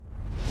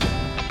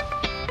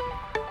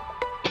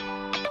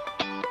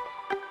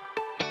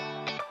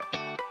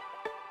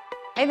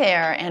Hi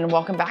there, and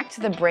welcome back to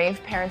the Brave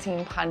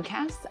Parenting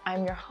Podcast.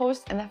 I'm your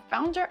host and the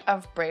founder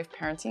of Brave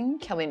Parenting,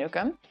 Kelly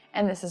Newcomb,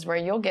 and this is where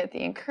you'll get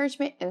the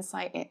encouragement,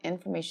 insight, and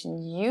information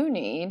you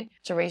need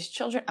to raise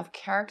children of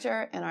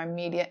character in our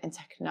media and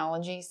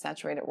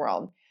technology-saturated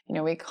world. You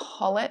know, we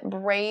call it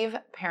Brave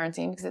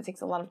Parenting because it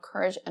takes a lot of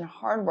courage and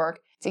hard work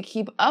to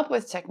keep up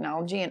with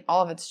technology and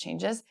all of its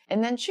changes,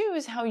 and then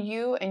choose how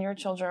you and your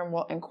children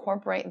will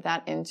incorporate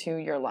that into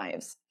your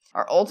lives.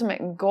 Our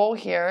ultimate goal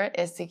here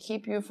is to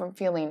keep you from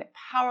feeling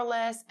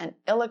powerless and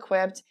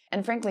ill-equipped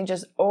and frankly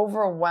just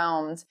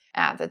overwhelmed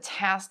at the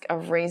task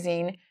of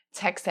raising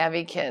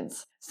tech-savvy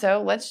kids.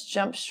 So let's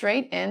jump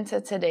straight into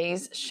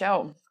today's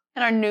show.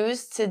 In our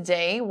news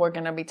today, we're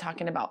going to be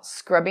talking about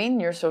scrubbing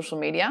your social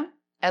media,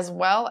 as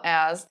well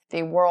as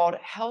the World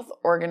Health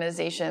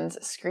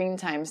Organization's screen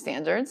time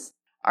standards.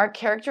 Our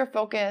character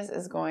focus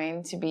is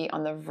going to be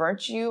on the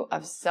virtue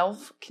of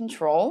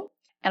self-control.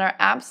 And our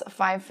app's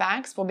 5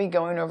 facts will be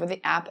going over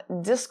the app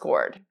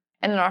Discord.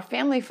 And in our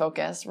family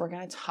focus, we're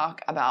going to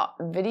talk about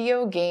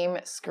video game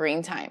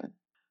screen time.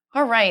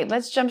 All right,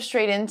 let's jump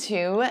straight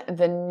into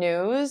the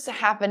news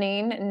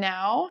happening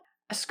now.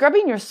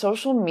 Scrubbing your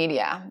social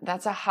media.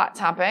 That's a hot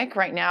topic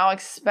right now,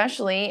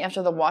 especially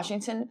after the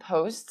Washington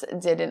Post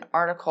did an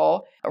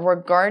article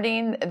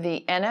regarding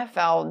the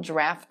NFL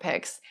draft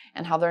picks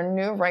and how their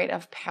new rite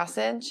of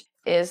passage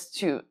is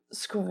to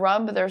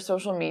scrub their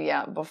social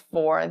media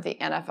before the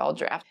NFL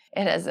draft.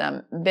 It has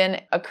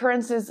been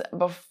occurrences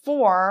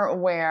before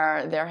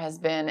where there has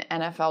been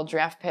NFL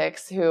draft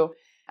picks who,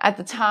 at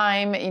the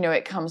time,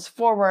 it comes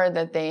forward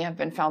that they have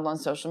been found on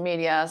social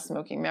media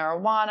smoking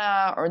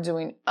marijuana or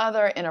doing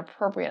other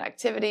inappropriate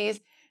activities.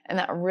 And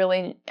that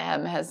really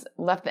has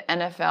left the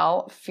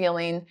NFL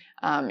feeling,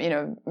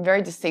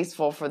 very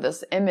distasteful for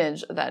this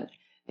image that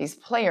these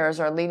players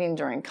are leading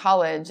during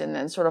college and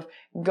then sort of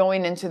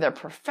going into their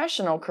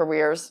professional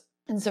careers.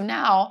 And so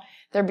now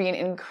they're being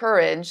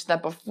encouraged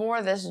that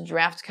before this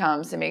draft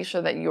comes to make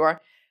sure that you are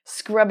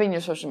scrubbing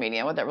your social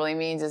media. What that really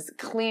means is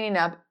cleaning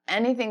up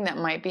anything that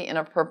might be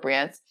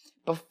inappropriate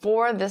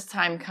before this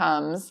time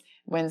comes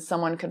when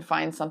someone could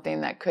find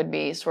something that could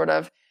be sort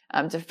of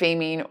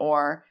defaming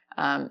or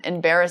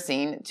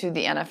embarrassing to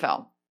the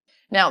NFL.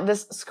 Now,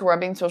 this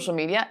scrubbing social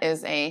media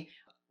is a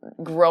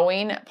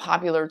growing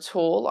popular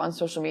tool on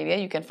social media.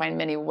 You can find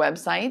many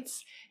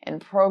websites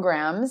and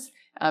programs,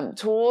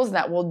 tools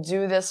that will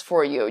do this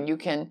for you. You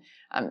can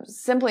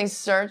simply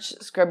search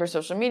scrub your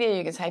social media.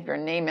 You can type your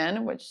name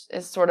in, which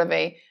is sort of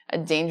a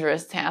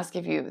dangerous task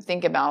if you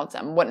think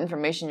about what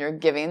information you're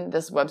giving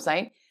this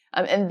website.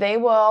 And they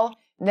will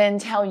then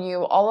tell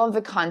you all of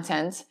the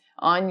content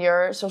on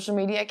your social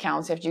media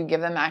accounts if you give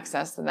them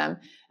access to them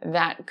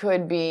that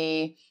could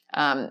be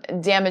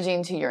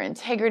damaging to your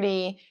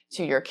integrity,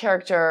 to your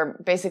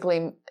character,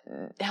 basically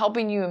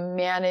helping you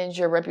manage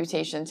your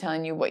reputation,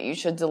 telling you what you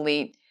should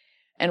delete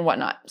and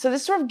whatnot. So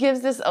this sort of gives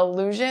this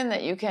illusion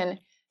that you can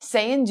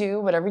say and do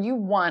whatever you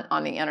want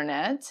on the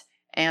internet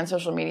and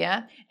social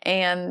media,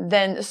 and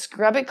then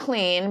scrub it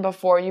clean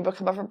before you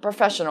become a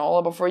professional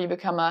or before you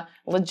become a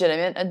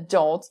legitimate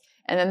adult,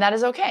 and then that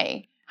is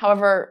okay.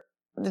 However,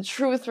 the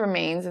truth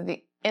remains that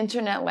the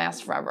internet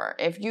lasts forever.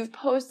 If you've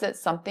posted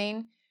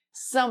something,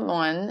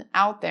 someone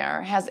out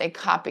there has a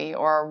copy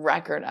or a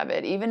record of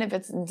it, even if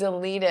it's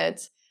deleted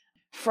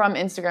from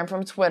Instagram,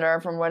 from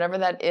Twitter, from whatever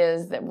that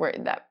is,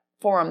 that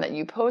forum that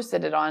you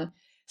posted it on.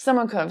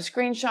 Someone could have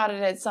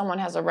screenshotted it, someone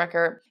has a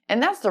record,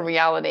 and that's the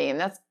reality, and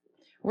that's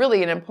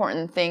really an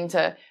important thing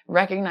to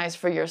recognize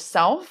for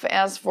yourself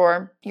as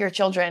for your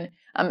children.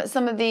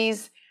 Some of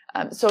these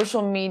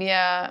social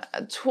media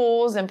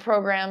tools and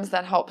programs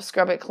that help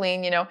scrub it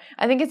clean,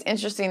 I think it's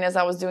interesting as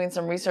I was doing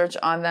some research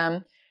on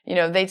them.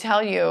 They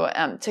tell you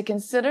to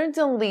consider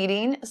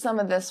deleting some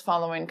of this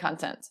following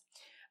content: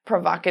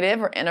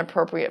 provocative or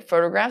inappropriate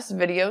photographs,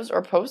 videos,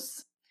 or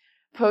posts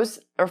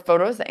or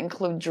photos that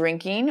include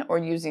drinking or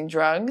using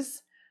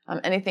drugs,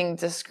 anything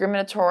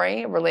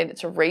discriminatory related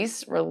to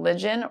race,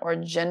 religion, or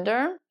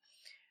gender,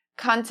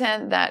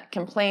 content that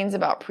complains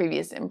about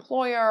previous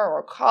employer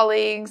or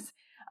colleagues,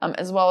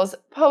 as well as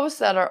posts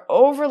that are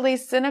overly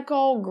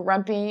cynical,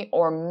 grumpy,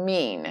 or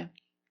mean.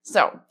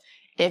 So,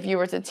 if you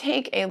were to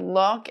take a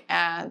look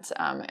at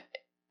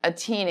a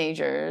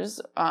teenager's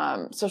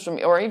social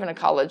media, or even a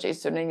college-age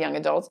student, young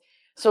adults,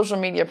 social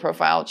media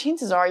profile,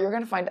 chances are you're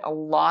going to find a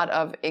lot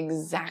of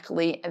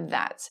exactly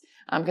that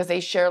because they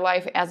share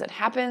life as it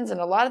happens, and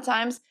a lot of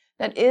times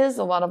that is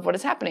a lot of what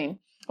is happening.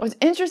 What's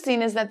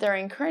interesting is that they're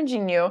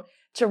encouraging you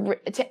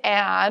to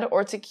add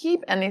or to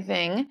keep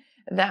anything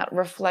that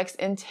reflects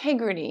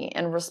integrity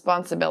and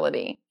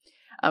responsibility.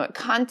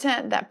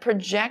 Content that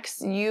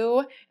projects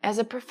you as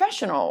a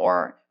professional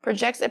or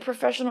projects a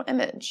professional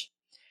image.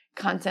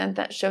 Content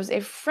that shows a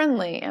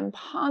friendly and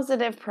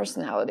positive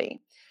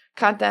personality.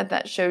 Content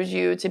that shows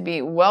you to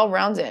be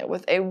well-rounded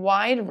with a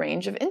wide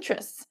range of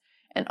interests.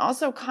 And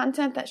also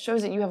content that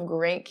shows that you have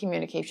great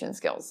communication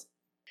skills.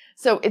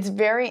 So it's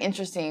very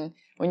interesting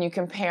when you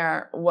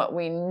compare what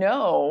we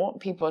know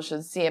people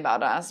should see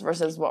about us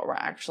versus what we're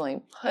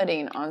actually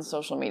putting on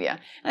social media.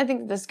 And I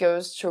think this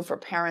goes true for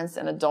parents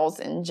and adults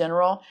in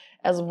general,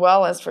 as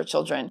well as for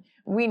children.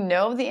 We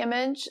know the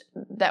image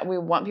that we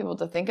want people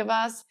to think of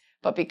us,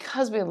 but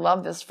because we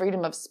love this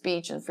freedom of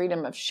speech and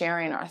freedom of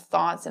sharing our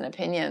thoughts and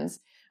opinions,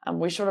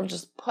 we sort of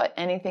just put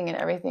anything and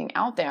everything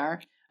out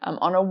there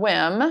on a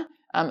whim,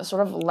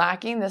 sort of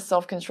lacking the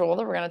self-control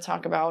that we're going to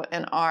talk about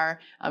in our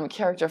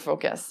character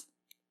focus.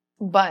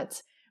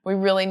 But we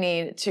really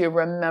need to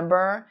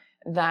remember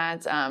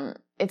that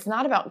it's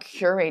not about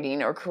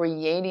curating or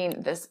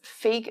creating this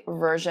fake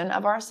version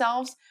of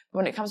ourselves.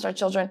 When it comes to our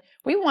children,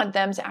 we want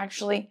them to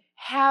actually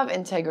have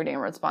integrity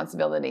and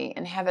responsibility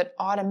and have it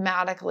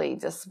automatically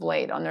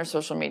displayed on their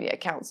social media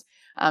accounts.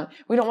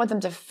 We don't want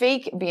them to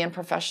fake being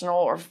professional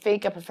or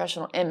fake a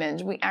professional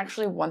image. We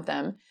actually want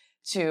them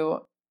to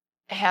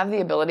have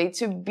the ability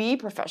to be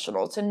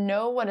professional, to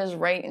know what is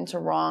right and to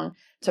wrong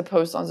to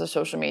post on the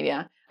social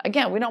media.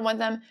 Again, we don't want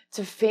them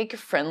to fake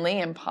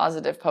friendly and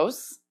positive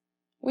posts.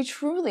 We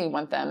truly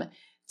want them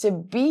to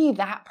be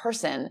that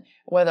person,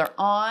 whether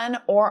on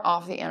or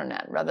off the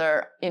internet,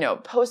 whether,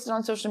 posted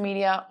on social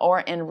media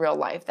or in real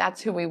life.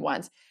 That's who we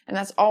want. And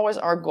that's always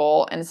our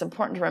goal. And it's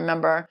important to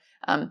remember,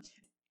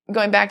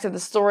 going back to the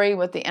story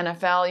with the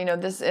NFL,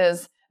 this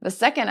is the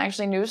second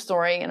actually news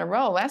story in a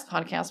row. Last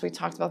podcast, we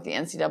talked about the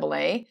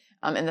NCAA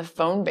and the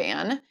phone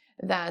ban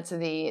that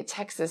the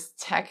Texas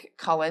Tech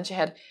College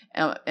had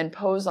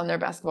imposed on their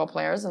basketball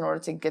players in order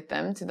to get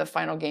them to the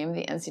final game,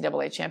 the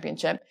NCAA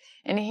championship.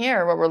 And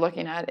here, what we're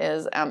looking at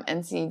is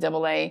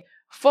NCAA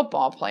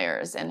football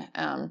players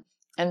and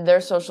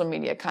their social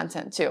media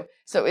content too.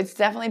 So it's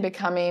definitely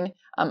becoming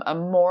a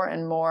more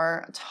and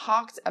more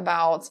talked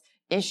about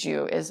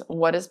issue is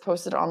what is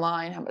posted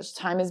online, how much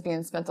time is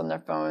being spent on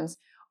their phones,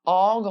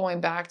 all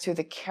going back to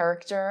the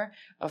character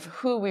of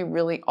who we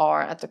really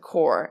are at the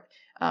core,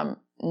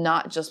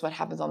 not just what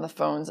happens on the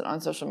phones and on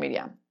social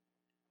media.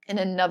 In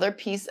another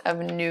piece of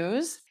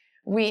news,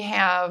 we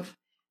have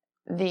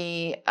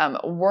the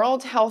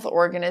World Health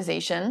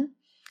Organization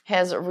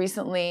has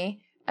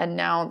recently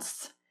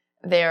announced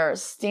their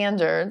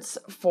standards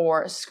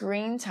for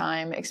screen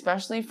time,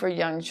 especially for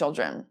young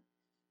children.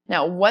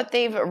 Now, what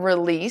they've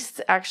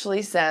released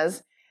actually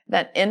says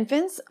that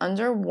infants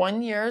under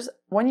 1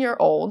 year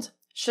old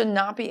should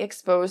not be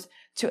exposed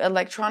to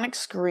electronic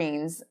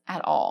screens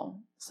at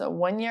all. So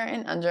 1 year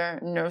and under,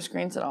 no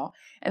screens at all.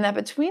 And that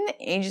between the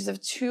ages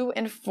of 2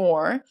 and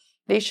 4,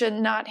 they should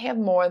not have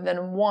more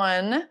than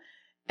one,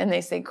 and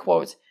they say,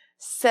 quote,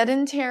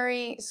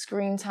 sedentary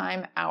screen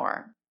time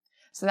hour.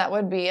 So that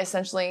would be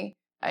essentially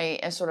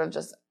a sort of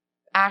just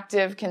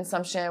active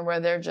consumption where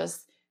they're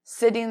just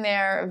sitting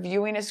there,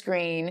 viewing a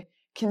screen,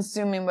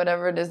 consuming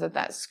whatever it is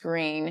that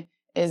screen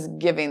is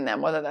giving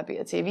them, whether that be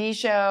a TV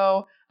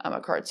show, a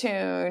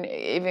cartoon,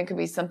 even could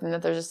be something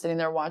that they're just sitting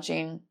there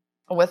watching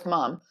with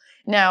mom.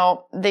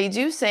 Now, they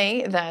do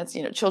say that,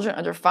 children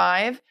under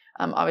 5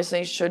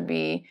 obviously should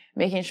be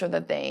making sure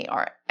that they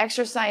are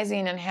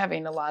exercising and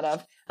having a lot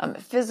of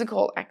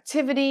physical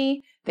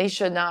activity. They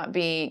should not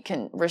be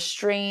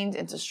restrained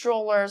into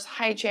strollers,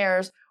 high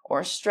chairs,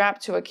 or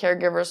strapped to a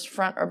caregiver's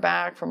front or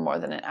back for more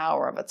than an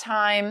hour of a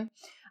time.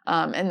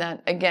 And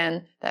that,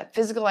 again, that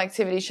physical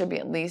activity should be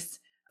at least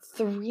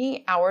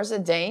 3 hours a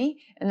day,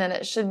 and then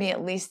it should be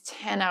at least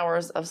 10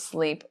 hours of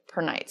sleep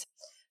per night.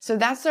 So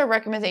that's their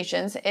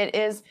recommendations. It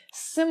is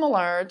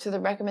similar to the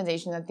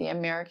recommendation that the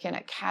American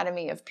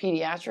Academy of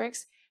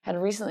Pediatrics had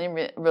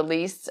recently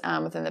released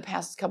within the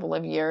past couple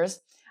of years.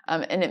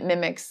 And it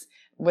mimics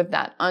with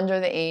that under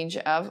the age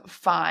of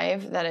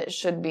 5, that it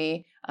should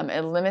be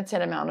a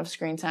limited amount of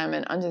screen time,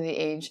 and under the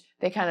age,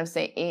 they kind of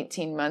say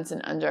 18 months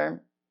and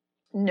under,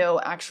 no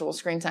actual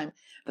screen time.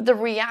 But the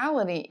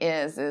reality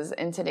is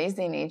in today's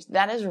day and age,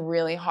 that is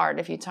really hard.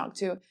 If you talk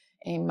to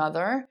a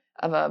mother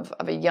of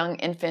a young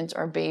infant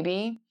or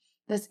baby,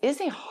 this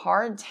is a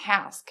hard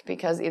task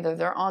because either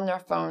they're on their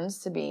phones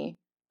to be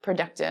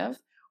productive,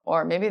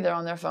 or maybe they're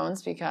on their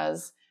phones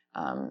because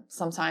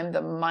sometimes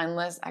the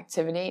mindless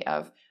activity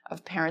of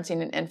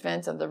parenting an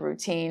infant, of the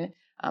routine,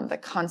 the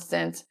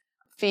constant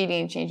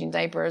feeding, changing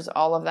diapers,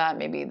 all of that.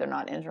 Maybe they're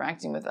not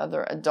interacting with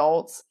other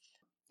adults.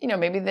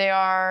 Maybe they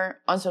are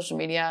on social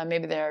media,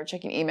 maybe they're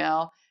checking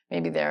email,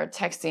 maybe they're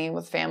texting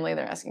with family,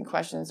 they're asking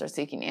questions, they're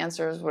seeking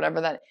answers,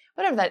 whatever that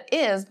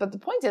is. But the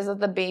point is that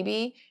the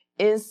baby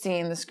is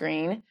seeing the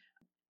screen,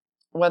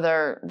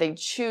 whether they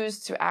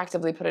choose to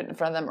actively put it in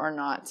front of them or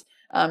not.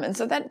 And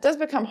so that does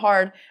become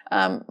hard.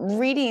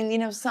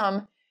 Reading,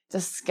 some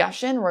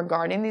discussion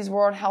regarding these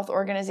World Health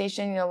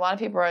Organization, a lot of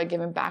people are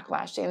giving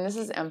backlash saying this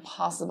is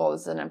impossible.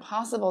 This is an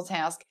impossible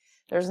task.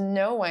 There's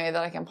no way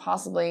that I can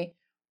possibly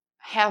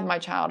have my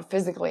child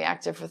physically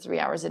active for 3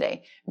 hours a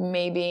day.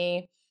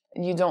 Maybe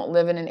you don't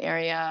live in an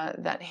area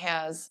that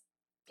has,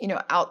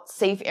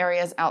 safe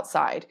areas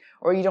outside,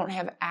 or you don't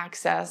have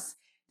access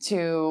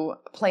to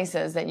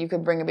places that you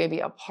could bring a baby,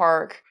 a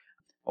park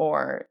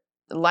or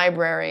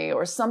library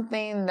or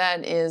something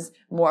that is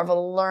more of a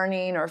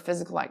learning or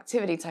physical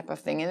activity type of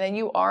thing, and then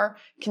you are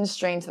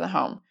constrained to the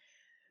home.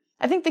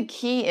 I think the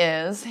key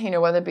is,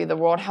 whether it be the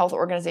World Health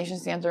Organization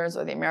standards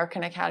or the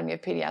American Academy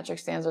of Pediatric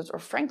standards, or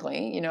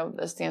frankly,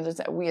 the standards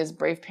that we as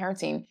Brave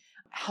Parenting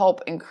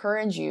help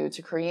encourage you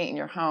to create in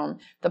your home.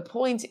 The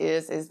point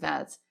is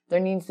that there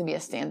needs to be a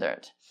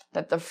standard,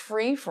 that the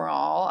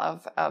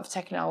free-for-all of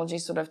technology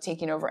sort of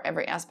taking over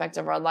every aspect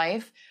of our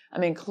life,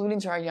 including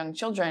to our young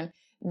children,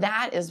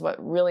 that is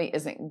what really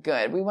isn't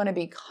good. We want to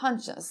be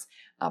conscious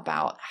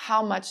about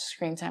how much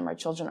screen time our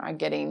children are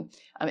getting.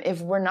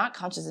 If we're not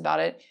conscious about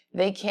it,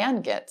 they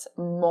can get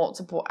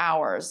multiple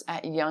hours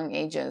at young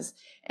ages.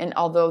 And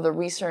although the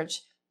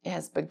research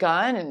has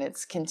begun and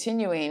it's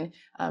continuing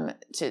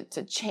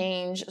to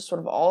change sort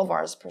of all of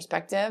our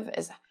perspective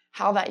is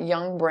how that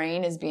young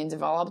brain is being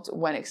developed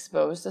when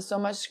exposed to so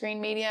much screen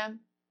media,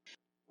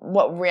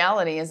 what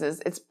reality is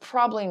it's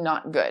probably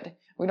not good.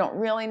 We don't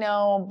really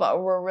know,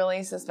 but we're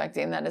really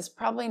suspecting that it's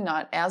probably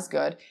not as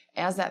good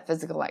as that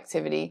physical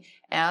activity,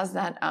 as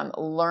that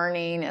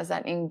learning, as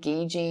that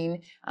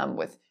engaging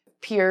with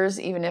peers,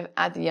 even if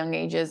at the young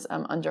ages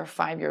under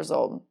 5 years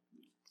old.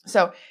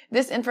 So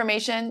this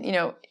information,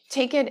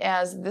 take it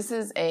as this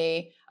is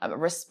a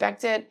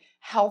respected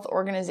health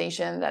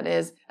organization that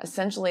is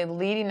essentially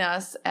leading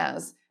us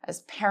as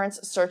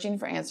parents searching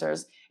for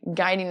answers,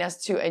 guiding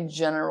us to a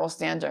general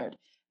standard.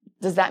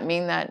 Does that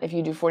mean that if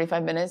you do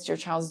 45 minutes, your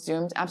child's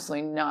doomed?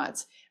 Absolutely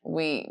not.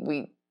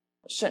 We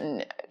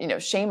shouldn't,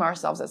 shame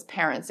ourselves as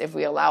parents if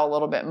we allow a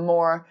little bit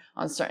more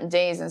on certain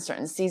days and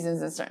certain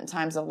seasons and certain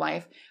times of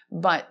life,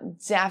 but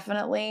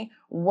definitely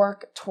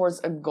work towards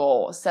a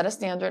goal. Set a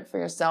standard for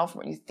yourself,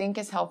 what you think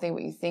is healthy,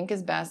 what you think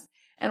is best,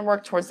 and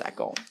work towards that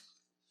goal.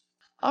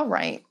 All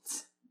right.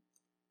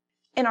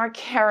 In our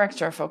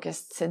character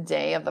focus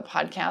today of the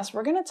podcast,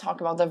 we're going to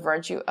talk about the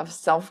virtue of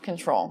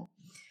self-control.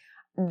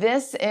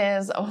 This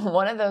is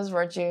one of those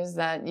virtues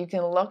that you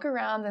can look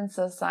around in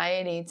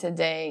society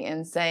today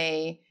and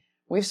say,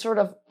 we've sort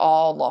of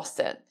all lost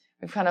it.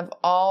 We've kind of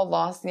all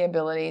lost the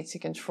ability to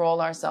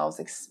control ourselves,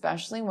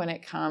 especially when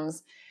it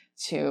comes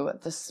to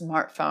the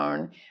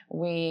smartphone.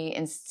 We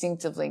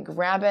instinctively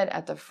grab it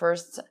at the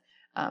first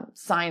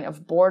sign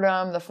of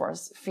boredom, the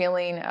first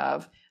feeling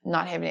of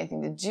not having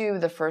anything to do,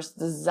 the first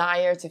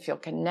desire to feel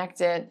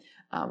connected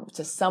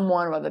to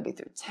someone, whether it be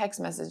through text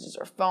messages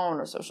or phone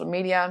or social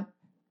media.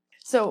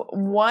 So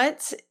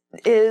what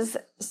is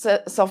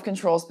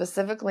self-control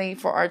specifically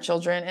for our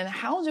children, and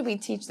how do we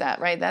teach that,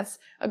 right? That's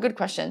a good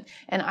question.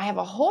 And I have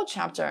a whole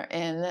chapter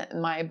in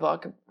my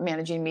book,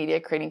 Managing Media,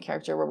 Creating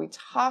Character, where we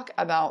talk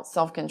about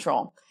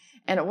self-control.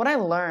 And what I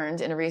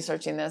learned in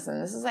researching this,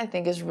 and this is, I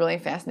think, is really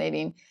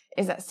fascinating,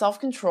 is that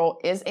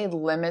self-control is a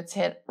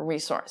limited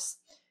resource.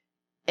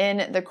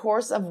 In the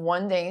course of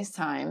one day's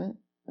time,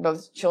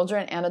 both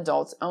children and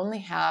adults only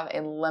have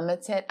a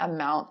limited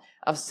amount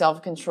of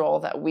self-control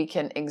that we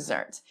can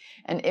exert.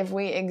 And if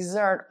we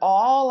exert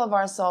all of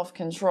our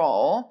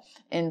self-control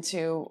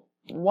into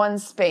one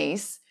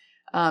space,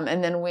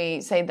 and then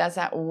we say that's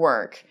at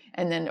work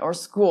or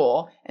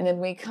school, and then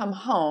we come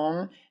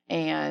home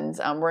and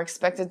we're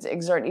expected to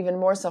exert even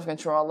more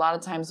self-control, a lot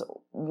of times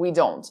we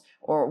don't,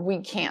 or we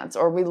can't,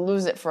 or we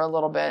lose it for a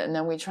little bit, and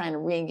then we try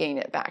and regain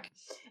it back.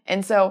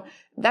 And so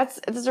that's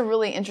a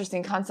really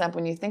interesting concept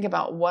when you think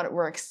about what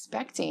we're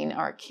expecting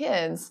our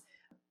kids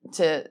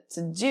to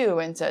do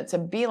and to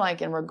be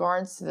like in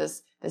regards to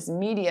this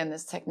media and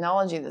this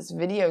technology, this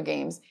video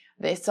games,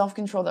 the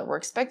self-control that we're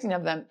expecting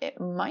of them. It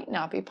might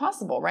not be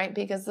possible, right?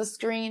 Because the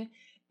screen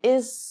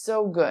is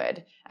so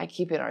good at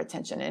keeping our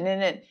attention, and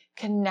then it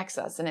connects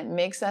us and it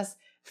makes us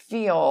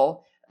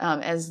feel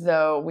as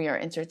though we are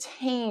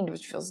entertained,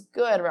 which feels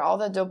good, right? All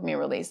the dopamine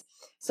release.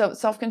 So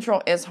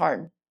self-control is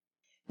hard.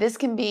 This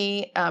can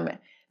be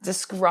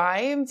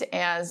described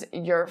as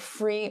your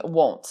free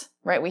won't,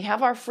 right? We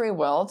have our free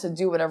will to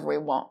do whatever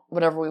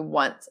we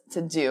want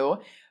to do,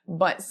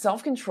 but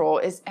self-control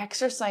is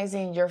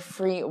exercising your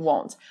free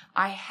won't.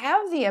 I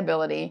have the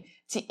ability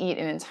to eat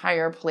an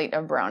entire plate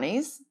of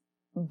brownies,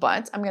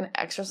 but I'm going to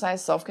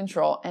exercise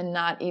self-control and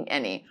not eat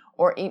any,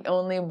 or eat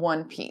only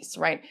one piece,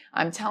 right?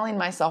 I'm telling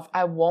myself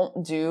I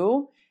won't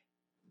do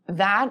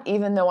that,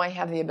 even though I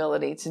have the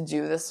ability to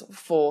do this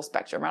full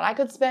spectrum, right? I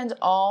could spend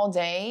all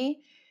day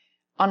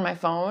on my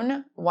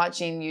phone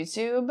watching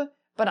YouTube,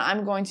 but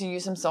I'm going to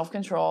use some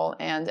self-control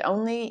and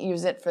only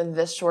use it for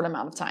this short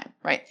amount of time,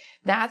 right?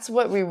 That's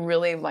what we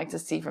really like to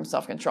see from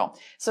self-control.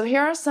 So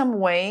here are some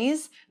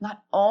ways,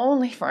 not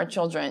only for our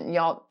children,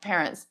 y'all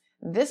parents,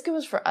 this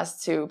goes for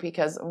us too,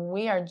 because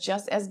we are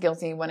just as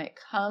guilty when it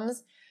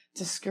comes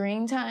to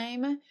screen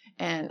time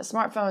and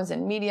smartphones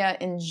and media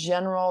in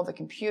general, the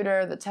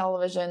computer, the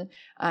television,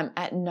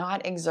 at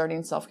not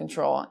exerting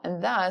self-control,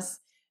 and thus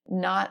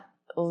not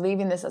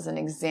leaving this as an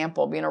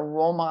example, being a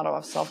role model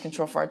of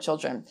self-control for our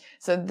children.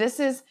 So this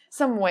is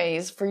some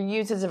ways for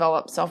you to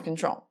develop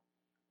self-control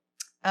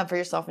for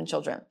yourself and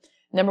children.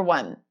 Number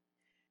one,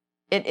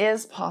 it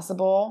is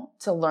possible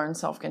to learn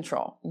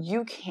self-control.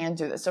 You can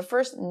do this. So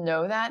first,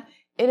 know that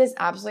it is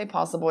absolutely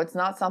possible. It's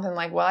not something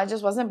like, well, I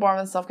just wasn't born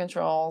with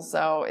self-control,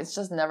 so it's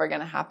just never going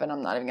to happen.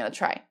 I'm not even going to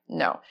try.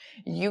 No,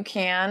 you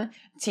can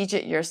teach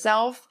it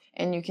yourself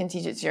and you can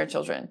teach it to your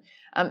children.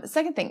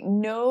 Second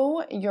thing,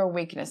 know your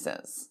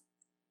weaknesses.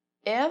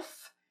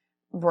 If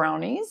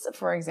brownies,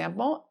 for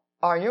example,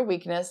 are your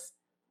weakness,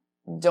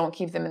 don't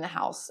keep them in the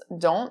house.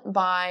 Don't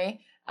buy,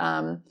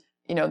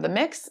 the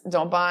mix.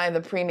 Don't buy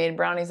the pre-made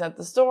brownies at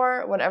the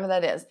store, whatever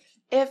that is.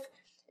 If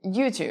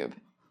YouTube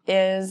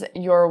is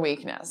your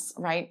weakness,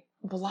 right?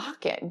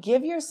 Block it.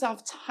 Give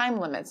yourself time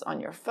limits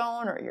on your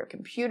phone or your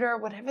computer,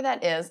 whatever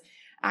that is.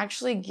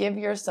 Actually give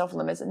yourself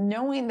limits,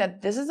 knowing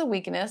that this is a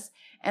weakness.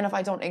 And if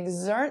I don't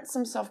exert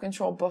some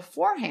self-control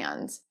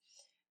beforehand,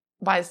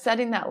 by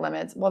setting that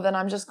limit, well, then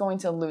I'm just going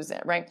to lose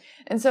it, right?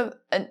 And so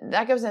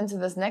that goes into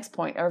this next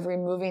point of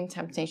removing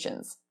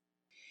temptations.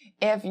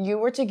 If you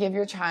were to give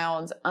your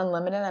child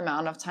unlimited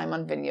amount of time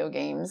on video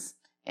games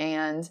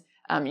and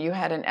you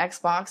had an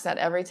Xbox at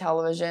every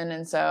television,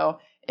 and so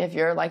if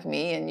you're like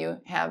me and you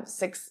have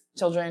 6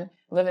 children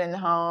living in the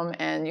home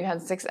and you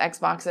had 6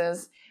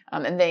 Xboxes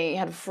and they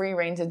had free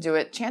reign to do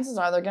it, chances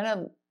are they're going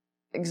to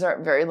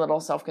exert very little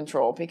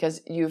self-control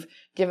because you've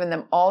given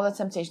them all the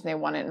temptation they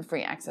wanted and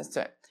free access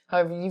to it.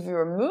 However, if you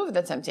remove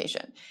the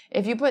temptation,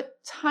 if you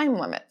put time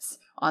limits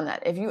on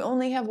that, if you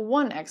only have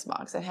one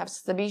Xbox that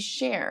has to be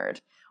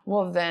shared,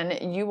 well,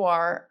 then you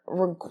are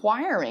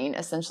requiring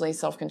essentially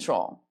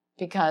self-control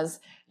because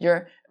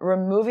you're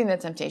removing the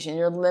temptation,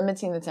 you're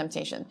limiting the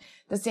temptation.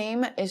 The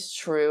same is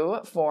true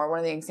for one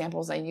of the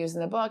examples I use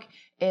in the book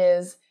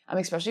is,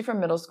 especially for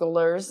middle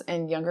schoolers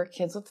and younger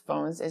kids with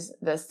phones, is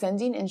the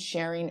sending and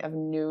sharing of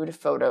nude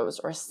photos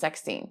or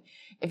sexting.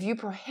 If you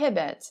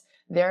prohibit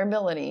their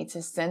ability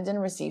to send and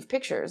receive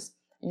pictures,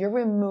 you're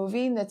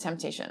removing the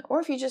temptation. Or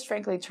if you just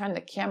frankly turn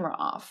the camera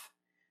off,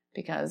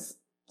 because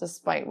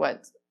despite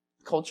what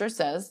culture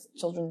says,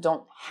 children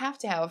don't have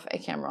to have a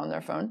camera on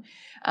their phone,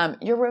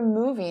 you're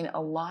removing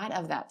a lot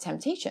of that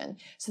temptation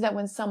so that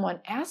when someone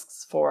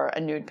asks for a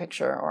nude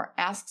picture or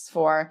asks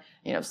for,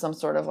 some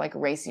sort of like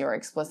racy or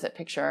explicit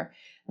picture,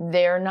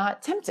 they're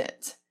not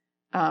tempted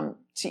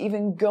to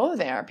even go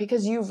there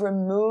because you've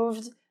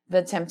removed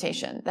the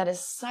temptation. That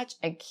is such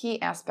a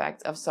key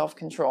aspect of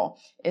self-control,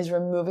 is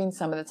removing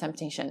some of the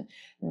temptation.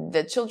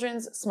 The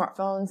children's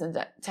smartphones and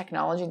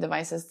technology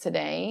devices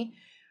today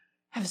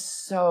have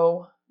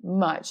so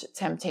much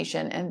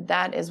temptation, and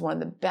that is one of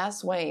the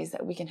best ways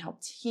that we can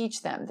help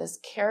teach them this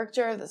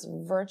character, this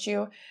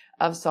virtue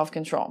of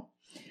self-control.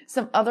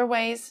 Some other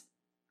ways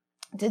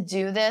to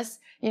do this,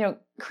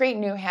 create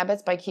new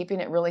habits by keeping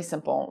it really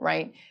simple,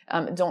 right?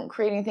 Don't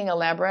create anything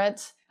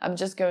elaborate.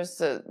 Just goes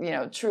to,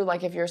 true,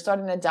 like if you're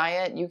starting a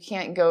diet, you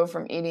can't go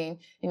from eating,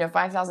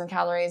 5,000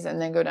 calories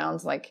and then go down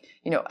to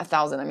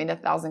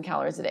 1,000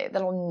 calories a day.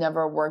 That'll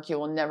never work. You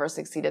will never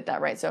succeed at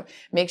that, right? So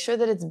make sure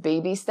that it's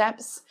baby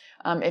steps.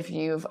 If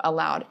you've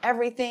allowed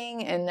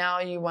everything and now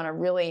you want to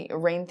really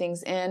rein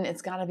things in,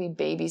 it's got to be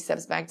baby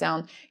steps back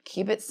down.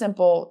 Keep it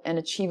simple and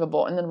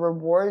achievable, and then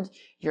reward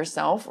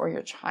yourself or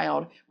your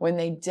child when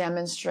they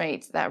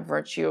demonstrate that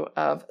virtue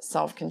of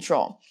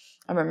self-control.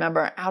 And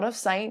remember, out of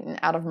sight and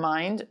out of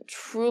mind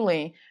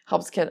truly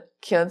helps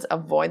kids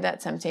avoid that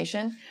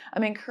temptation.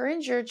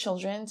 Encourage your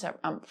children to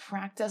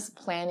practice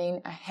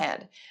planning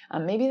ahead.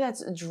 Maybe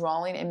that's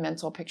drawing a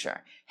mental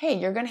picture. Hey,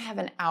 you're going to have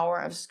an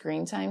hour of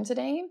screen time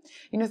today.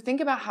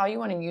 Think about how you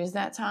want to use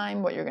that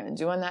time, what you're going to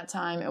do in that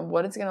time, and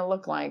what it's going to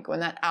look like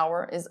when that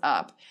hour is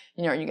up.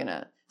 Are you going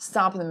to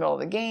stop in the middle of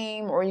the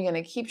game, or are you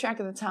going to keep track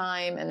of the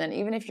time? And then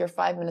even if you're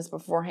 5 minutes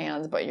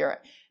beforehand, but you're,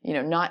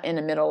 not in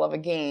the middle of a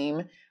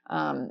game,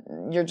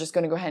 you're just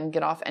going to go ahead and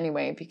get off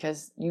anyway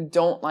because you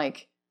don't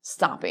like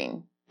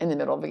stopping in the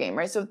middle of a game,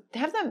 right? So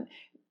have them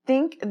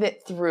think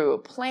that through,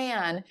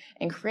 plan,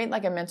 and create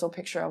like a mental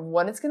picture of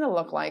what it's going to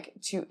look like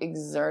to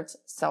exert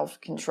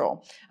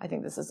self-control. I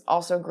think this is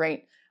also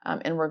great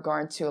in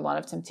regard to a lot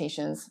of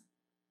temptations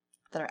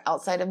that are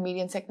outside of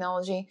media and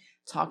technology,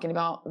 talking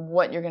about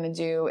what you're going to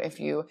do if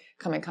you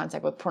come in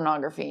contact with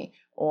pornography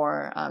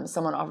or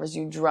someone offers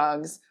you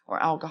drugs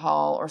or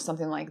alcohol or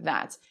something like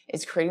that.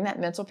 It's creating that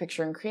mental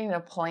picture and creating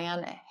a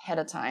plan ahead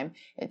of time.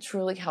 It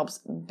truly helps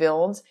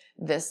build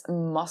this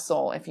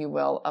muscle, if you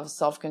will, of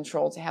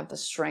self-control, to have the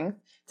strength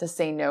to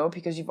say no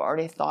because you've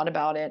already thought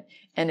about it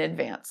in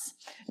advance.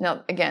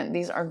 Now, again,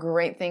 these are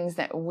great things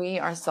that we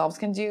ourselves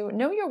can do.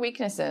 Know your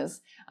weaknesses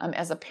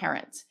as a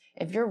parent.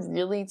 If you're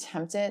really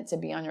tempted to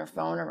be on your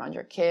phone around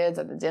your kids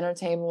at the dinner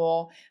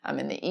table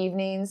in the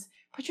evenings,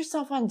 put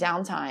yourself on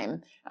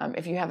downtime.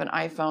 If you have an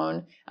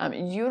iPhone,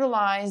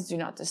 utilize Do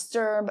Not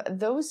Disturb.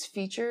 Those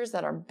features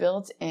that are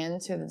built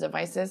into the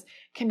devices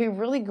can be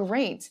really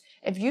great.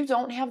 If you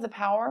don't have the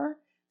power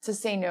to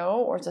say no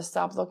or to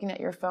stop looking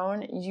at your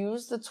phone,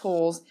 use the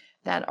tools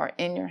that are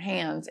in your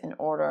hands in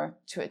order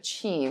to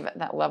achieve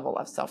that level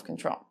of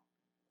self-control.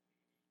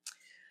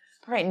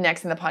 All right,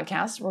 next in the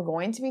podcast, we're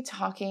going to be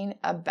talking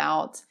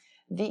about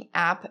the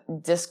app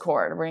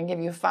Discord. We're going to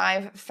give you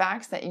 5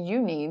 facts that you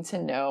need to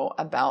know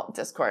about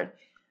Discord.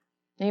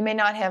 You may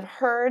not have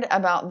heard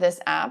about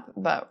this app,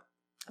 but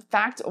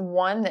Fact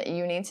one that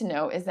you need to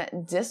know is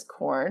that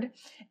Discord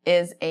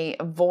is a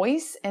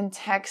voice and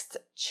text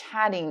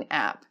chatting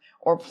app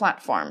or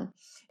platform.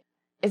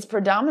 It's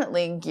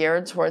predominantly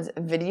geared towards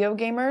video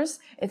gamers.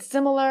 It's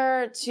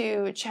similar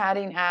to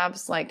chatting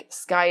apps like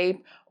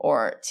Skype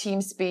or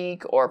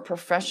TeamSpeak or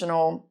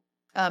professional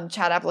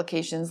chat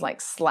applications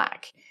like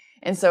Slack.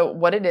 And so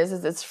what it is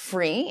it's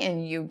free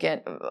and you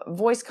get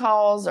voice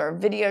calls or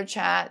video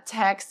chat,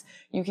 text.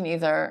 You can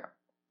either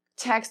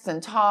text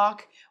and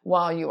talk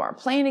while you are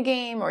playing a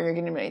game or you're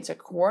getting ready to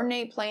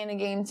coordinate playing a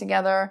game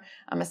together.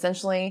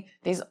 Essentially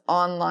these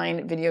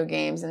online video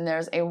games, and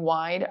there's a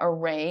wide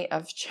array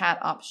of chat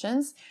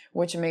options,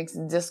 which makes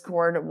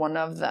Discord one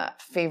of the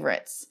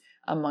favorites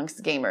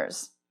amongst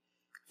gamers.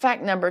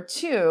 Fact number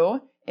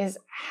two is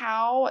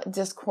how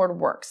Discord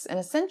works. And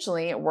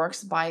essentially it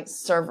works by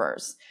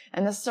servers.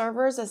 And the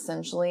servers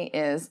essentially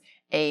is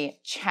a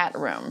chat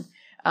room.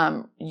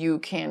 You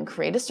can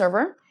create a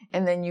server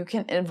and then you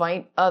can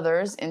invite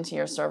others into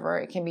your server.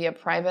 It can be a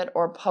private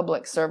or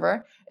public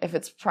server. If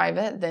it's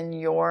private, then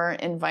you're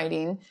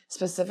inviting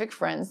specific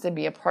friends to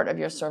be a part of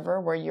your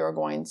server where you're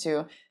going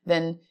to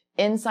then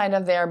inside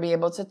of there be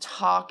able to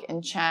talk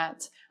and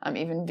chat,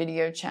 even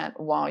video chat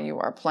while you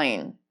are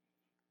playing.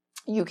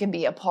 You can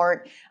be a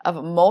part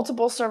of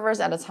multiple servers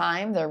at a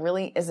time. There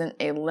really isn't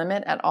a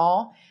limit at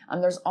all.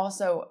 There's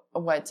also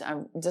what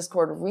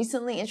Discord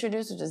recently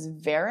introduced, which is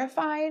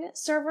verified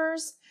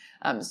servers,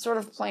 sort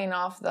of playing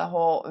off the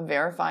whole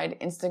verified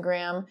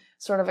Instagram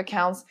sort of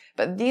accounts.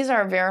 But these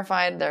are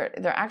verified.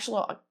 They're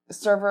actual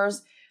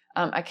servers,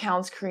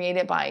 accounts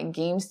created by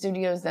game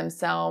studios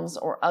themselves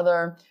or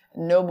other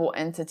noble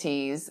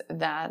entities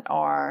that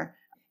are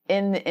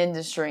in the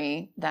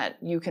industry that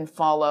you can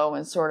follow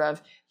and sort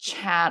of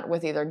chat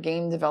with either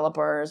game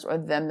developers or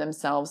them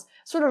themselves,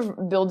 sort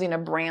of building a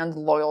brand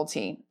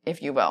loyalty,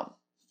 if you will.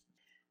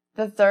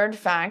 The third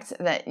fact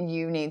that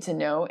you need to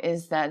know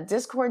is that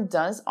Discord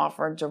does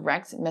offer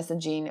direct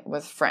messaging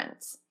with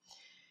friends.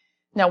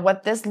 Now,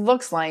 what this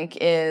looks like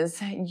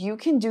is you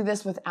can do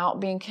this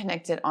without being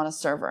connected on a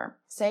server.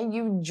 Say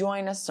you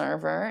join a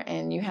server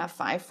and you have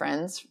 5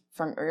 friends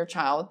from your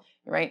child,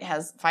 right,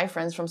 has 5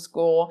 friends from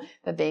school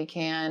that they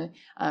can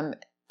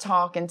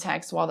talk and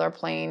text while they're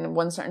playing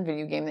one certain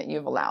video game that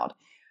you've allowed.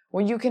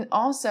 Well, you can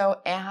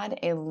also add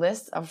a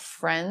list of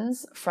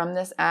friends from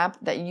this app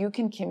that you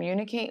can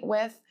communicate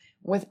with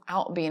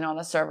without being on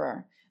a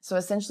server. So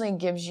essentially it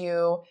gives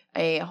you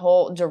a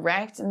whole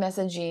direct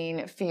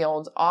messaging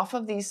field off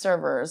of these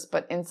servers,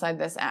 but inside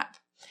this app.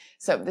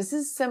 So this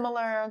is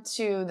similar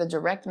to the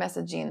direct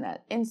messaging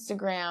that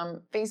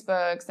Instagram,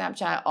 Facebook,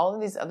 Snapchat, all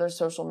of these other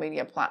social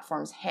media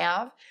platforms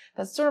have.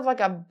 That's sort of like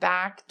a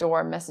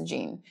backdoor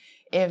messaging.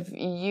 If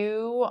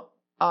you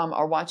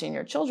are watching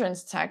your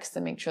children's text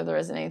to make sure there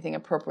isn't anything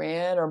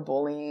appropriate or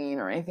bullying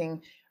or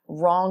anything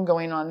wrong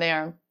going on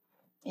there,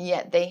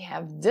 yet they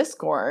have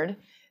Discord,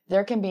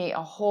 there can be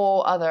a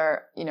whole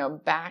other,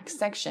 back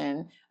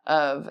section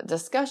of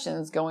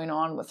discussions going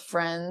on with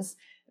friends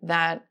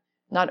that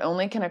not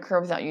only can occur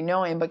without you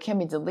knowing, but can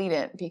be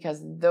deleted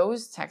because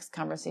those text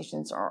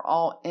conversations are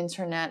all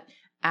internet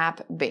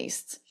app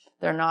based.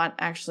 They're not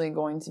actually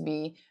going to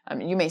be,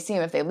 you may see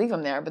them if they leave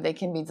them there, but they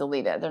can be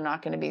deleted. They're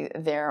not going to be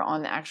there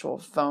on the actual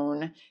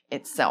phone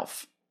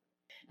itself.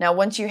 Now,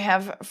 once you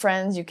have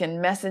friends, you can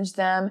message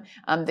them.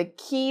 The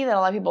key that a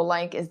lot of people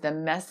like is the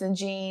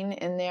messaging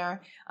in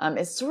there.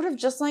 It's sort of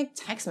just like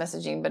text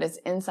messaging, but it's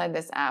inside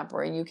this app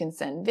where you can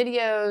send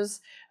videos,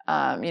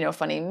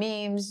 funny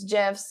memes,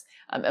 GIFs,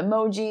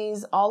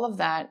 emojis, all of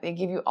that. They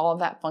give you all of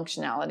that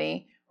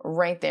functionality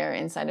right there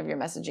inside of your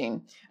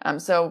messaging.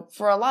 So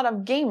for a lot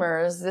of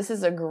gamers, this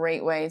is a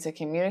great way to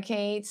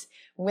communicate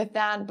with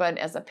that. But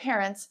as a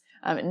parent,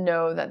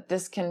 know that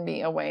this can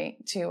be a way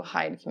to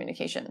hide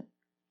communication.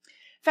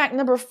 Fact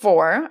number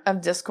 4 of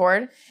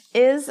Discord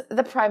is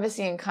the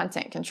privacy and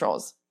content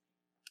controls.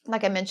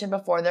 Like I mentioned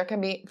before, there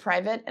can be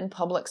private and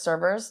public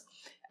servers.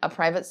 A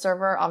private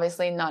server,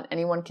 obviously not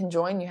anyone can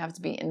join. You have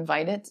to be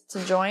invited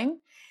to join.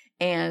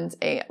 And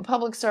a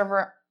public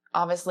server,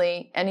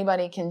 obviously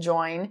anybody can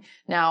join.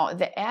 Now,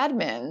 the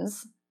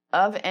admins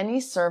of any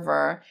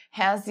server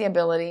has the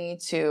ability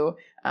to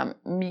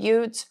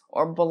mute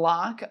or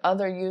block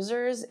other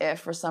users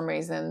if for some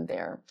reason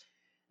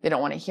they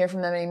don't want to hear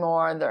from them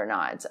anymore, they're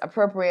not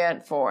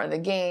appropriate for the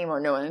game, or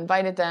no one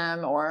invited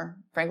them, or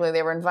frankly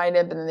they were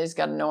invited but then they just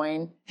got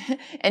annoying.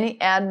 Any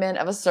admin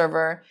of a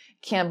server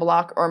can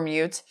block or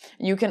mute.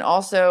 You can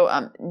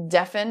also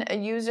deafen a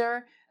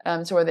user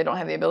to where they don't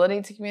have the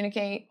ability to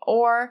communicate,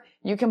 or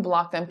you can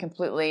block them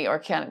completely or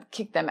can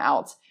kick them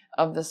out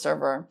of the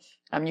server.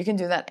 You can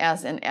do that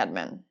as an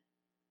admin.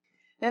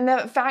 Then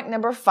the fact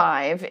number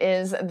 5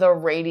 is the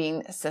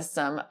rating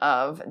system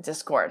of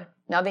Discord.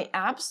 Now, the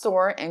App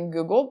Store and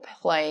Google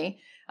Play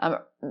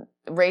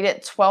rate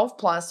it 12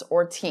 plus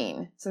or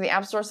teen. So the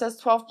App Store says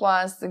 12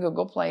 plus, the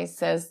Google Play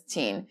says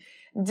teen.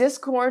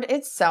 Discord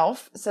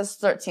itself says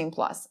 13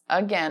 plus.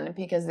 Again,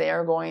 because they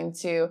are going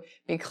to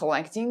be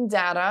collecting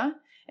data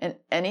And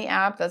any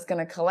app that's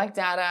going to collect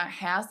data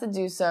has to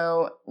do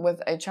so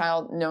with a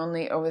child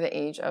knownly over the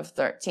age of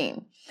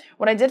 13.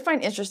 What I did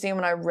find interesting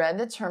when I read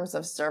the terms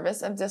of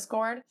service of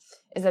Discord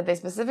is that they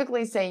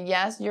specifically say,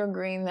 yes, you're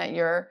agreeing that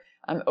you're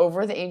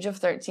over the age of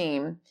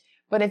 13,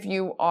 but if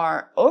you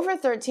are over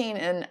 13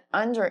 and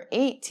under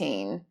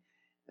 18,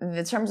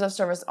 the terms of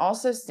service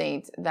also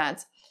state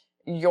that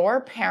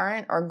your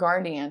parent or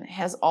guardian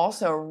has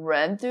also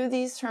read through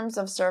these terms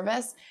of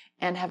service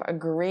and have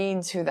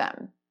agreed to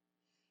them.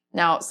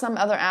 Now, some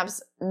other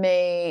apps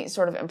may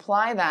sort of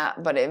imply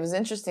that, but it was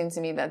interesting to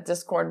me that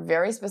Discord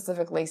very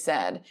specifically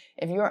said,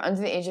 if you are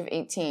under the age of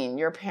 18,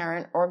 your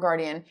parent or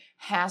guardian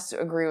has to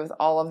agree with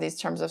all of these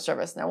terms of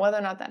service. Now, whether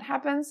or not that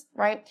happens,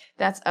 right,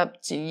 that's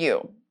up to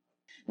you.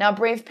 Now,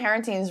 Brave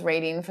Parenting's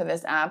rating for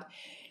this app,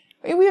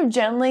 we would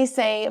generally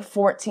say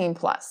 14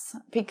 plus.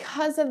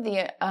 Because of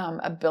the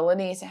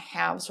ability to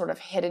have sort of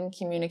hidden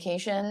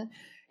communication,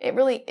 it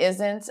really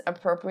isn't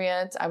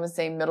appropriate, I would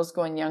say middle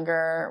school and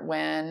younger,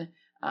 when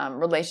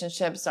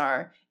relationships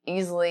are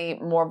easily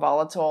more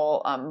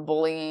volatile.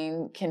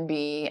 Bullying can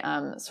be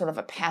sort of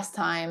a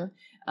pastime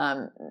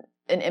in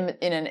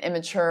an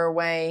immature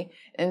way.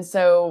 And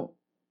so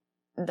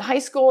high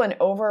school and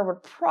over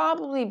would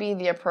probably be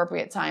the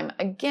appropriate time.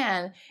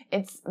 Again,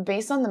 it's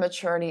based on the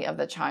maturity of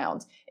the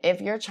child.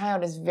 If your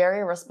child is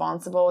very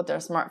responsible with their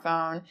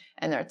smartphone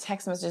and their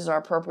text messages are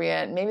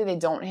appropriate, maybe they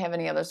don't have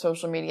any other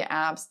social media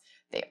apps,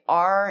 they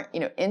are,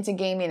 into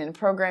gaming and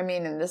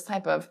programming and this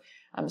type of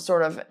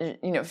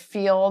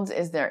field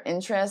is their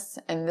interest,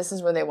 and this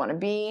is where they want to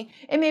be,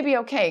 it may be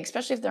okay,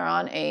 especially if they're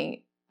on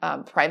a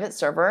private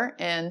server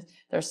and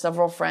there's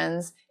several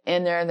friends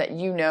in there that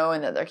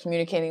and that they're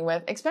communicating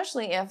with,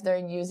 especially if they're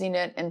using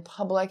it in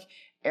public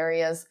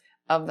areas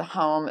of the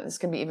home. This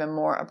could be even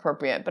more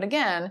appropriate. But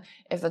again,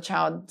 if the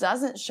child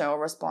doesn't show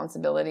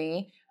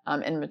responsibility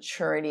and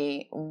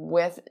maturity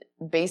with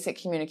basic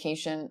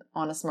communication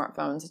on a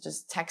smartphone, such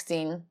as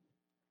texting,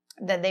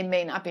 then they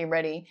may not be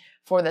ready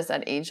for this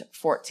at age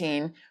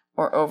 14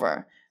 or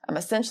over.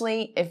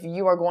 Essentially, if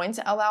you are going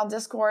to allow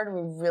Discord,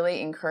 we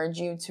really encourage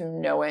you to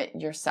know it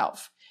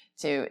yourself,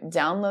 to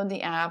download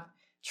the app,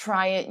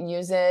 try it,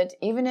 use it.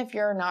 Even if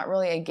you're not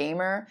really a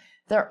gamer,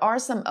 there are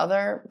some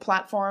other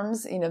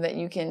platforms, that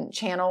you can,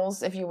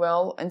 channels, if you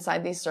will,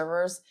 inside these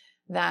servers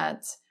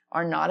that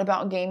are not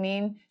about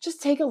gaming.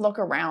 Just take a look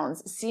around,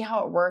 see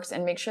how it works,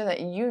 and make sure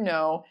that you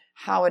know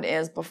how it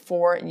is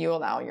before you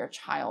allow your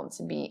child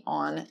to be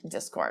on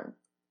Discord.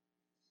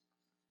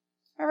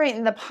 All right,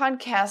 in the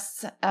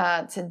podcast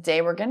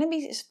today, we're going to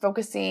be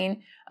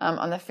focusing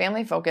on the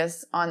family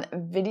focus on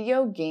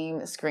video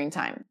game screen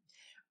time.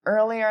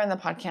 Earlier in the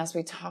podcast,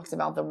 we talked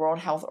about the World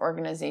Health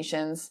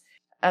Organization's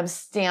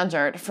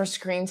standard for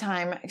screen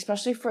time,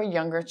 especially for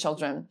younger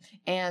children.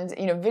 And,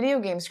 video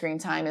game screen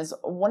time is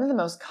one of the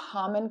most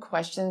common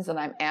questions that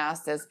I'm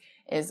asked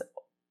is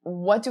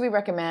what do we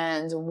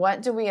recommend?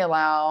 What do we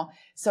allow?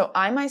 So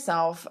I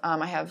myself,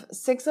 I have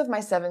 6 of my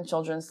 7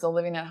 children still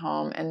living at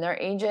home, and their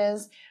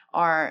ages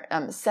are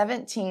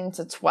 17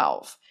 to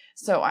 12.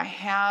 So I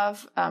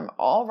have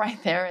all right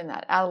there in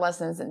that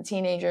adolescence and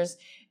teenagers.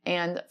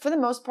 And for the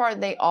most part,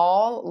 they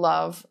all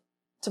love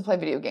to play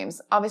video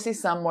games. Obviously,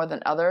 some more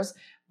than others,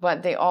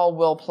 but they all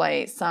will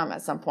play some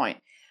at some point.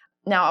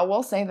 Now, I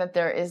will say that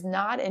there is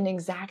not an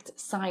exact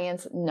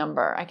science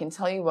number. I can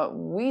tell you what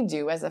we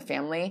do as a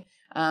family.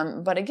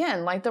 But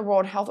again, like the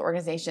World Health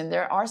Organization,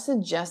 there are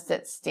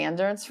suggested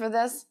standards for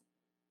this,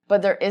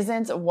 but there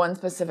isn't one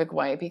specific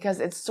way because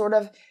it's sort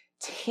of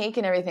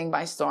taken everything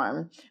by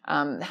storm.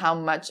 How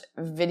much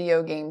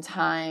video game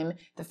time,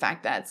 the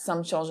fact that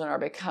some children are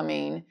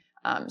becoming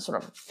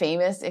sort of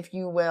famous, if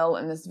you will,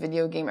 in this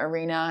video game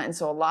arena. And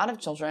so a lot of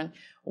children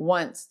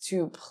want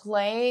to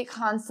play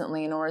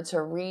constantly in order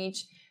to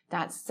reach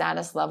that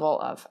status level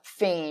of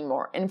fame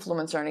or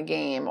influencer in a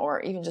game,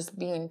 or even just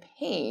being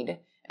paid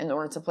in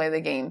order to play the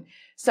game.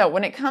 So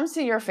when it comes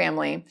to your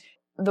family,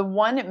 the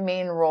one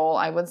main role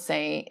I would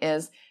say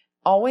is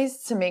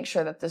always to make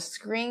sure that the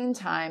screen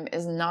time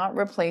is not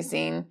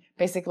replacing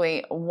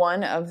basically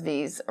one of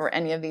these or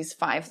any of these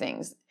 5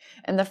 things.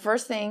 And the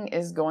first thing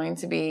is going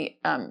to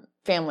be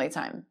family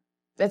time.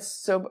 That's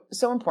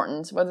so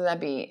important, whether that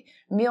be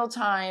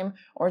mealtime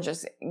or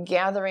just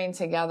gathering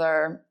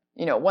together,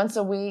 once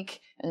a week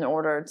in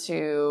order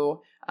to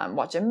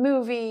watch a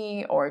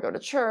movie or go to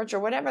church or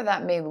whatever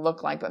that may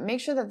look like. But make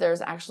sure that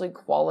there's actually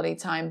quality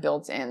time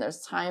built in.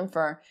 There's time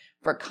for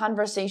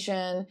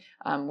conversation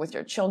with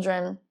your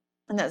children,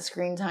 and that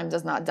screen time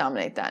does not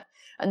dominate that.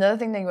 Another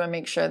thing that you want to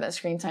make sure that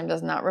screen time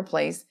does not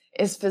replace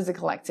is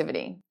physical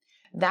activity.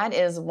 That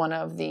is one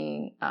of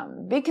the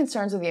big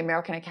concerns of the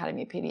American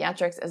Academy of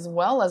Pediatrics, as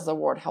well as the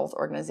World Health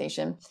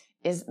Organization,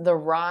 is the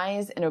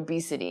rise in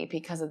obesity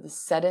because of the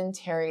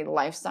sedentary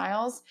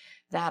lifestyles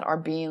that are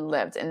being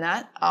lived. And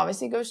that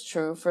obviously goes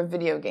true for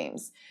video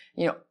games.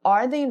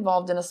 Are they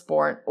involved in a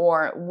sport,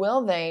 or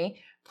will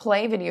they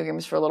play video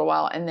games for a little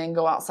while and then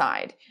go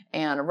outside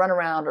and run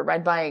around or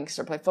ride bikes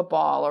or play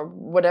football or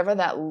whatever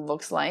that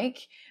looks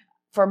like?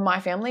 for my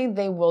family,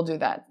 they will do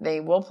that.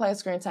 They will play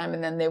screen time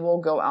and then they will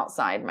go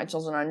outside. My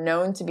children are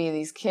known to be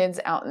these kids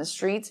out in the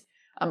street,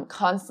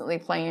 constantly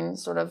playing,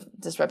 sort of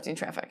disrupting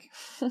traffic.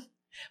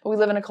 But we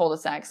live in a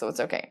cul-de-sac, so it's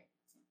okay.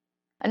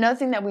 Another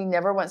thing that we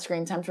never want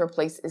screen time to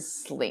replace is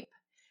sleep.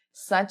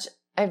 Such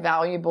a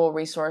valuable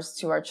resource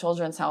to our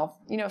children's health,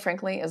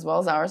 frankly, as well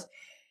as ours.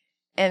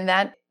 And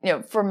that,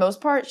 for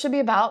most part, should be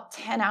about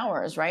 10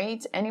 hours,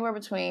 right? Anywhere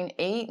between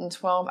 8 and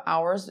 12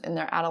 hours in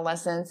their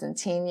adolescence and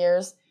teen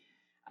years.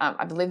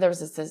 I believe there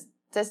was a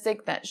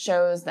statistic that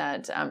shows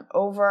that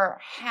over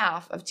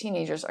half of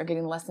teenagers are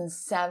getting less than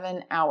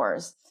 7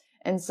 hours.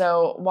 And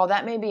so while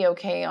that may be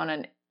okay on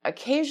an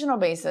occasional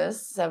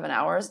basis, 7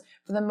 hours,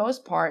 for the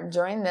most part,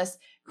 during this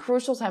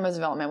crucial time of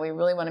development, we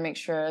really want to make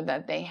sure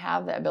that they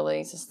have the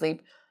ability to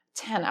sleep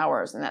 10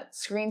 hours and that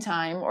screen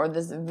time or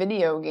this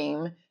video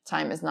game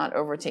time is not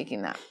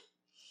overtaking that.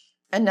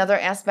 Another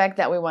aspect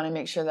that we want to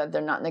make sure that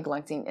they're not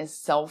neglecting is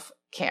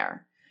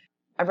self-care.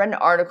 I read an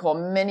article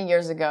many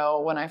years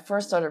ago when I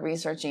first started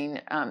researching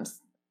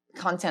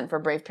content for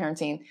Brave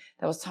Parenting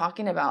that was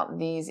talking about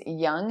these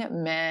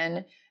young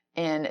men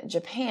in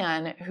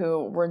Japan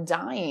who were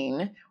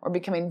dying or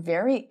becoming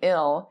very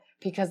ill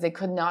because they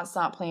could not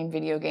stop playing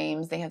video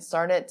games. They had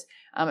started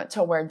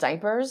to wear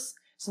diapers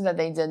so that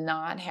they did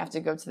not have to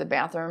go to the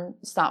bathroom,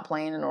 stop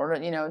playing in order,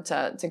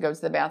 to go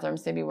to the bathroom,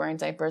 so they'd be wearing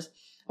diapers.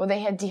 Well,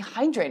 they had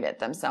dehydrated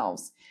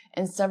themselves,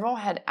 and several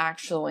had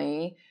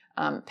actually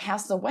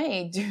passed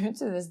away due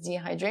to this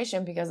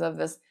dehydration because of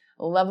this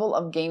level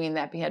of gaming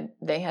that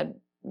they had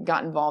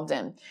got involved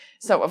in.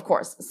 So, of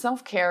course,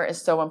 self-care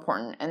is so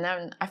important. And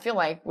then I feel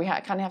like we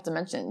kind of have to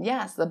mention,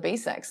 yes, the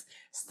basics.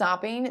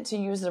 Stopping to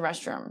use the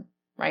restroom,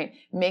 right?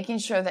 Making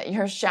sure that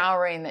you're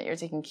showering, that you're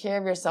taking care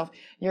of yourself,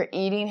 you're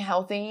eating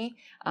healthy.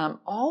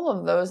 All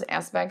of those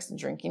aspects,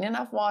 drinking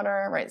enough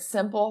water, right?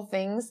 Simple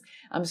things.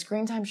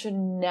 Screen time should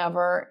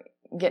never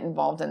get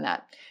involved in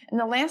that. And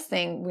the last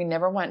thing we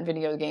never want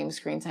video game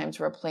screen time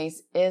to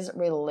replace is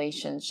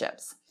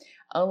relationships.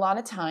 A lot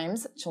of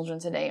times, children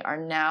today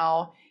are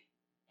now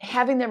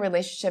having their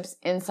relationships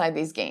inside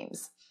these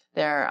games.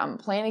 They're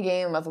playing a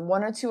game with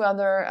one or two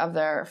other of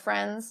their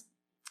friends,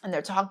 and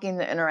they're talking,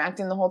 they're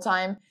interacting the whole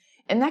time.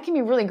 And that can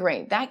be really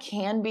great. That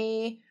can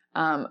be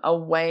a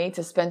way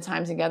to spend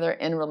time together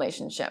in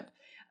relationship.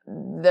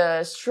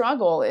 The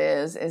struggle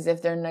is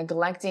if they're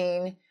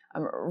neglecting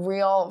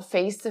real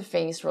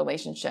face-to-face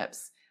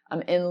relationships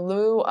in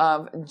lieu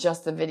of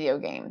just the video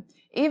game.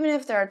 Even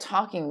if they're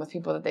talking with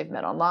people that they've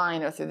met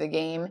online or through the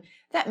game,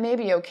 that may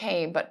be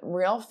okay, but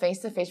real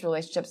face-to-face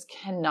relationships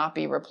cannot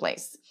be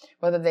replaced,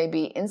 whether they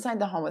be inside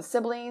the home with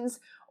siblings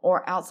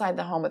or outside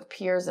the home with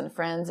peers and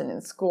friends and in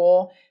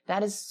school.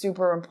 That is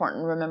super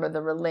important. Remember,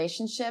 the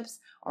relationships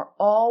are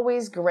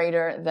always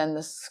greater than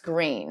the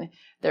screen.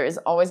 There is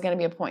always going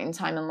to be a point in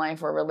time in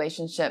life where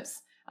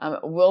relationships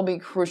will be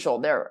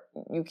crucial.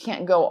 You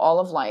can't go all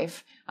of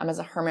life as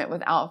a hermit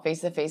without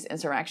face-to-face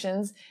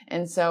interactions.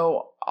 And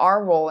so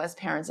our role as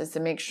parents is to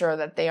make sure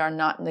that they are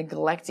not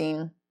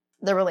neglecting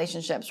the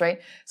relationships, right?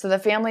 So the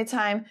family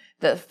time,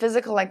 the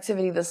physical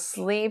activity, the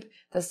sleep,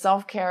 the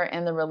self-care,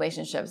 and the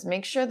relationships.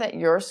 Make sure that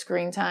your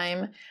screen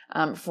time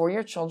for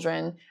your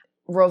children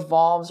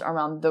revolves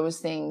around those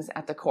things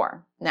at the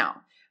core.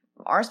 Now,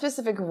 our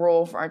specific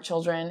rule for our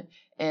children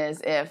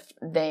is if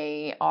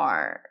they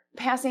are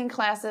passing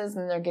classes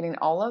and they're getting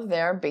all of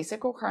their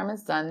basic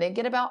requirements done, they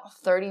get about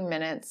 30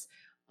 minutes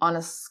on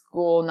a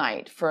school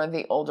night for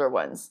the older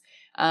ones.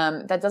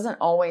 That doesn't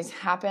always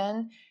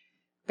happen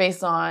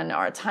based on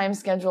our time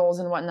schedules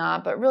and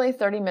whatnot, but really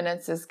 30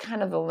 minutes is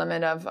kind of the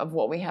limit of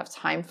what we have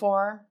time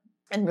for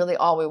and really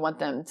all we want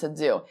them to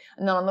do.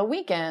 And then on the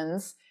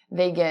weekends,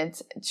 they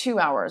get 2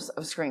 hours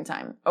of screen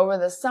time. Over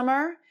the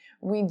summer,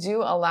 we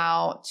do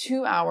allow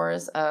 2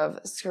 hours of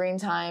screen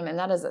time, and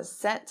that is a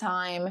set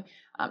time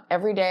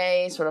every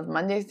day, sort of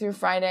Monday through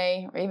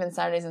Friday, or even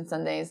Saturdays and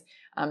Sundays,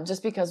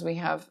 just because we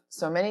have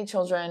so many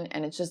children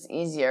and it's just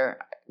easier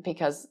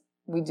because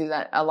we do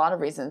that. A lot of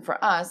reason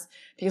for us,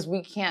 because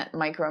we can't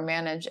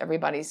micromanage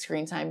everybody's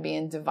screen time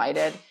being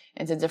divided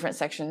into different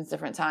sections,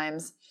 different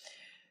times.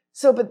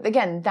 So, but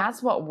again,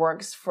 that's what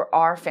works for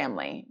our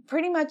family.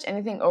 Pretty much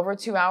anything over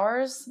 2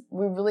 hours,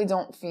 we really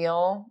don't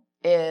feel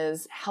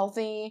is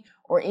healthy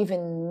or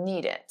even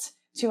need it.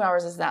 2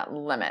 hours is that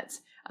limit.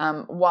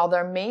 While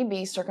there may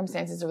be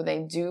circumstances where they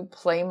do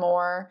play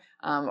more,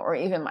 or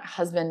even my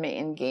husband may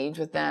engage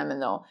with them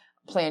and they'll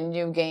play a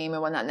new game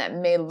and whatnot, and that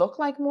may look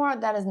like more,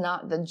 that is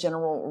not the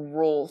general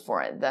rule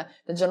for it.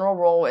 The general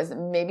rule is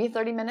maybe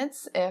 30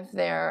 minutes if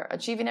they're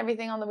achieving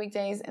everything on the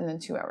weekdays, and then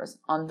 2 hours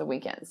on the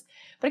weekends.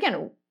 But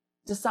again,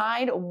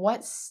 decide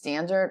what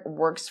standard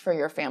works for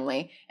your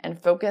family and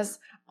focus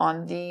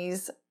on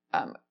these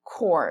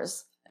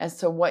cores as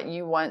to what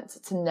you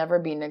want to never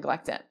be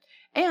neglected.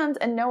 And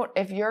a note,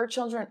 if your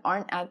children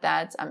aren't at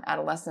that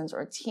adolescence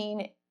or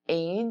teen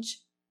age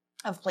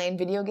of playing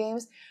video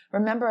games,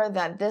 remember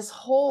that this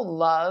whole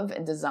love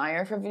and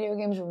desire for video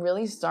games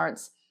really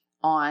starts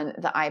on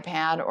the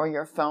iPad or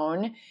your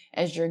phone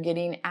as you're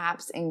getting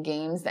apps and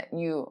games that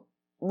you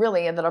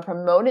really that are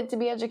promoted to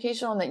be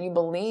educational and that you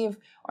believe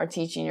are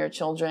teaching your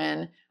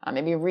children,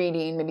 maybe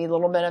reading, maybe a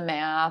little bit of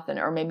math,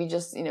 or maybe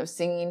just,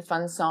 singing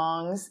fun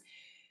songs,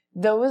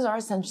 those are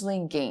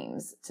essentially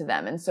games to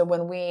them. And so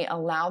when we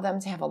allow them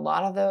to have a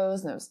lot of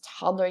those in those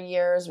toddler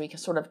years, we can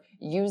sort of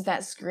use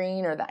that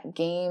screen or that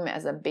game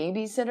as a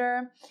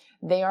babysitter.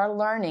 They are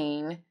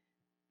learning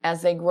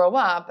as they grow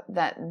up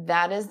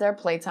that is their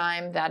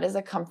playtime, that is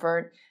a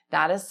comfort,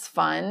 that is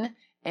fun,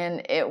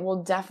 and it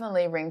will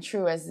definitely ring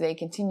true as they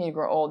continue to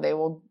grow old. They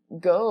will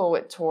go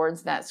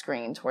towards that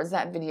screen, towards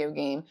that video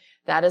game.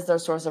 That is their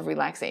source of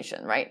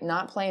relaxation, right?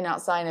 Not playing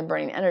outside and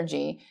burning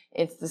energy,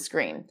 it's the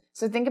screen.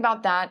 So think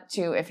about that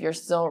too if you're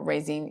still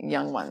raising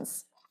young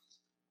ones.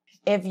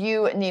 If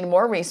you need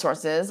more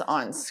resources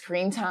on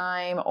screen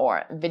time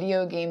or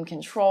video game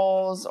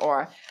controls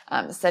or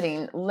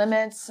setting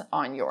limits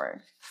on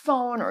your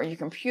phone or your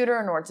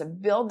computer in order to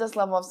build this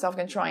level of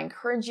self-control, I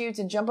encourage you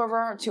to jump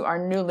over to our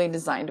newly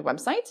designed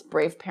website,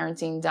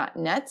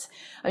 braveparenting.net.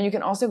 You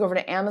can also go over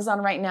to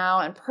Amazon right now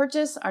and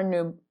purchase our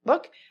new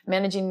book,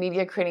 Managing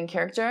Media, Creating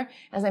Character.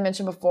 As I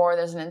mentioned before,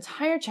 there's an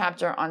entire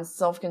chapter on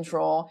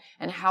self-control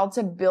and how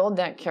to build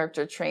that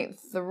character trait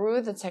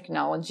through the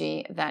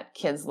technology that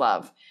kids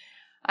love.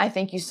 I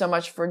thank you so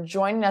much for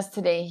joining us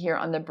today here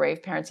on the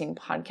Brave Parenting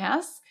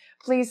Podcast.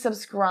 Please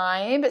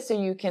subscribe so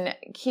you can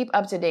keep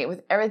up to date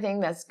with everything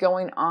that's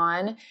going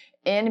on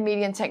in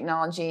media and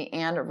technology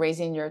and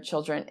raising your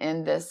children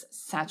in this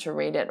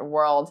saturated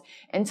world.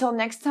 Until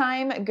next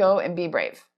time, go and be brave.